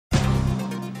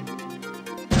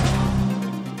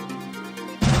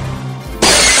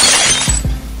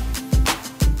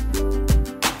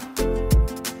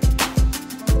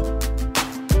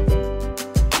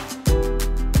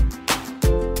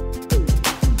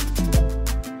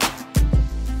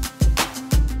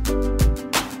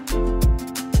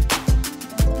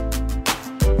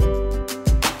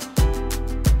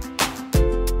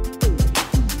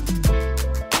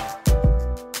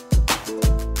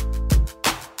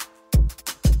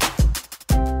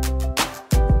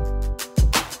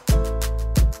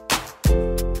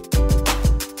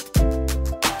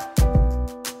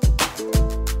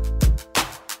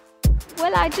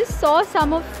just saw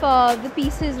some of the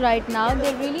pieces right now.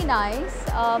 They're really nice.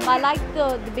 I like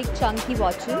the big chunky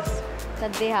watches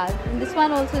that they have. And this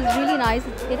one also is really nice.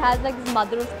 It has like this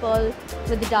mother of pearl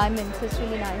with the diamonds. So it's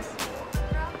really nice.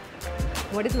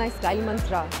 What is my style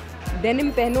mantra?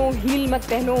 Denim pehno, heel mat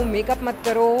pehno, makeup mat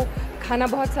karo, khana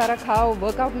bahut sara khao,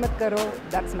 workout mat karo.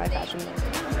 That's my fashion mantra.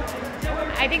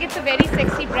 I think it's a very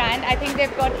sexy brand. I think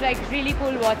they've got like really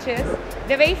cool watches.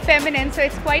 They're very feminine, so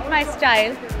it's quite my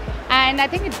style. And I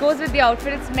think it goes with the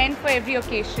outfit. It's meant for every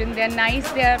occasion. They're nice,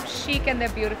 they're chic, and they're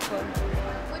beautiful.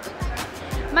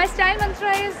 My style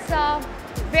mantra is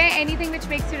wear anything which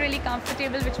makes you really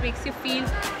comfortable, which makes you feel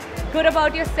good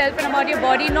about yourself and about your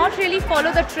body. Not really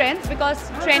follow the trends, because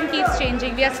trend keeps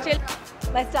changing. We are still...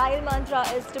 My style mantra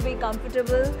is to be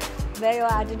comfortable, wear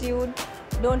your attitude,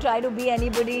 don't try to be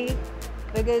anybody,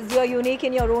 because you're unique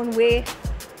in your own way.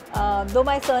 Though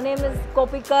my surname is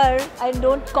Kopikar, I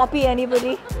don't copy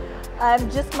anybody.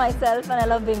 I'm just myself and I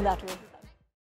love being that way.